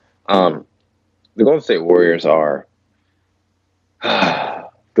 turnovers. The Golden State Warriors are the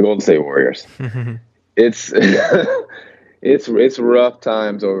Golden State Warriors. It's it's rough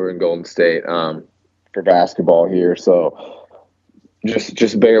times over in Golden State for basketball here, so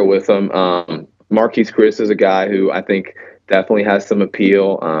just bear with them. Marquise Chris is a guy who I think definitely has some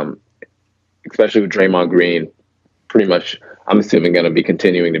appeal, especially with Draymond Green. Pretty much, I'm assuming, going to be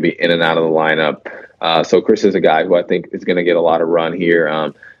continuing to be in and out of the lineup. So Chris is a guy who I think is going to get a lot of run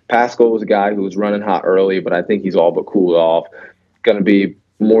here. Pascal was a guy who was running hot early, but I think he's all but cooled off. Going to be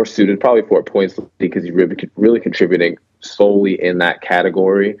more suited probably for a points league because he's really contributing solely in that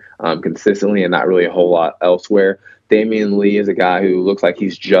category consistently and not really a whole lot elsewhere. Damian Lee is a guy who looks like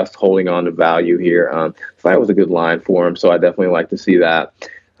he's just holding on to value here. So that was a good line for him, so I definitely like to see that.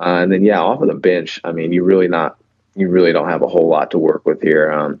 And then, off of the bench, I mean, you really don't have a whole lot to work with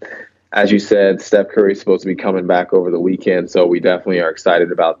here. As you said, Steph Curry's supposed to be coming back over the weekend, so we definitely are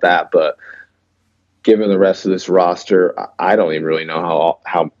excited about that. But given the rest of this roster, I don't even really know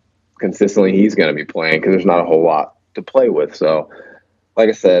how consistently he's going to be playing because there's not a whole lot to play with. So, like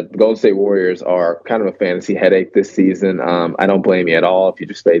I said, the Golden State Warriors are kind of a fantasy headache this season. I don't blame you at all if you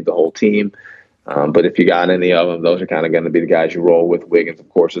just fade the whole team. But if you got any of them, those are kind of going to be the guys you roll with. Wiggins, of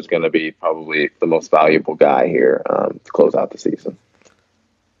course, is going to be probably the most valuable guy here to close out the season.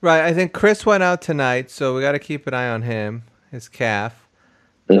 Right. I think Chris went out tonight, so we got to keep an eye on him, his calf.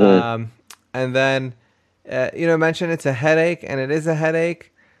 Mm-hmm. And then, mentioned it's a headache, and it is a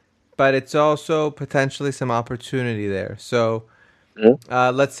headache, but it's also potentially some opportunity there. So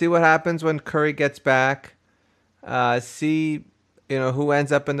let's see what happens when Curry gets back. See, who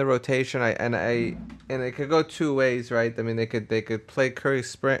ends up in the rotation. And it could go 2 ways, right? I mean, they could play Curry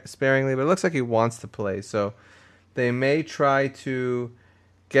sparingly, but it looks like he wants to play. So they may try to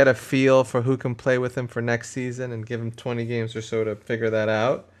get a feel for who can play with him for next season and give him 20 games or so to figure that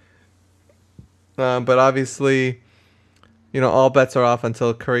out. But obviously, all bets are off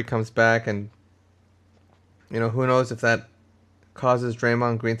until Curry comes back, and who knows if that causes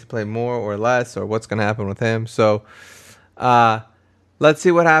Draymond Green to play more or less, or what's going to happen with him. So, let's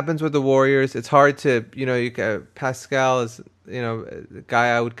see what happens with the Warriors. It's hard to, Pascal is, a guy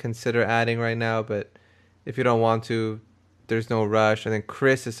I would consider adding right now, but if you don't want to, there's no rush. I think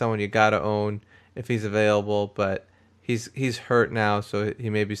Chris is someone you got to own if he's available, but he's hurt now, so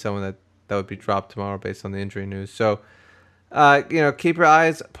he may be someone that would be dropped tomorrow based on the injury news. So, keep your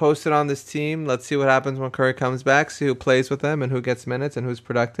eyes posted on this team. Let's see what happens when Curry comes back, see who plays with them and who gets minutes and who's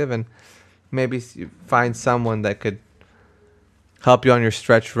productive, and maybe find someone that could help you on your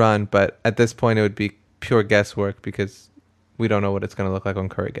stretch run. But at this point, it would be pure guesswork because we don't know what it's going to look like when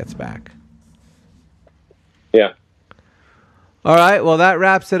Curry gets back. Yeah. All right. Well, that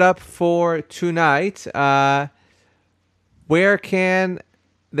wraps it up for tonight. Where can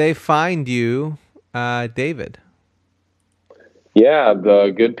they find you, David? Yeah,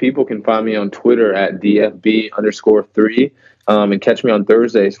 the good people can find me on Twitter at DFB_3 and catch me on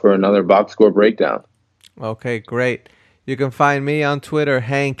Thursdays for another box score breakdown. Okay, great. You can find me on Twitter,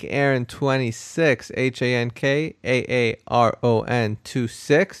 HankAaron26,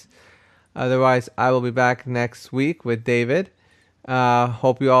 HankAaron26. Otherwise, I will be back next week with David.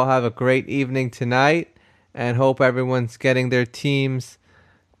 Hope you all have a great evening tonight, and hope everyone's getting their teams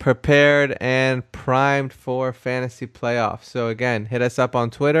prepared and primed for fantasy playoffs. So again, hit us up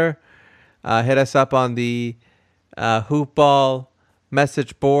on Twitter. Hit us up on the Hoopball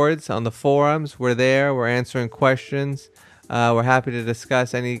message boards on the forums. We're there. We're answering questions. We're happy to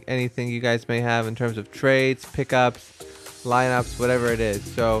discuss anything you guys may have in terms of trades, pickups, lineups, whatever it is.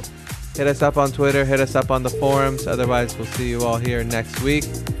 So hit us up on Twitter. Hit us up on the forums. Otherwise, we'll see you all here next week.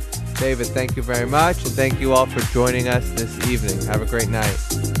 David, thank you very much, and thank you all for joining us this evening. Have a great night.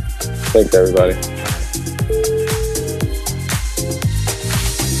 Thanks, everybody.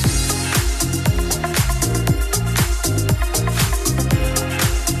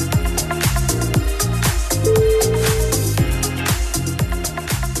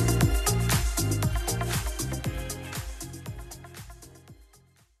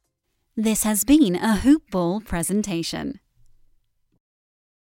 This has been a Hoop Ball presentation.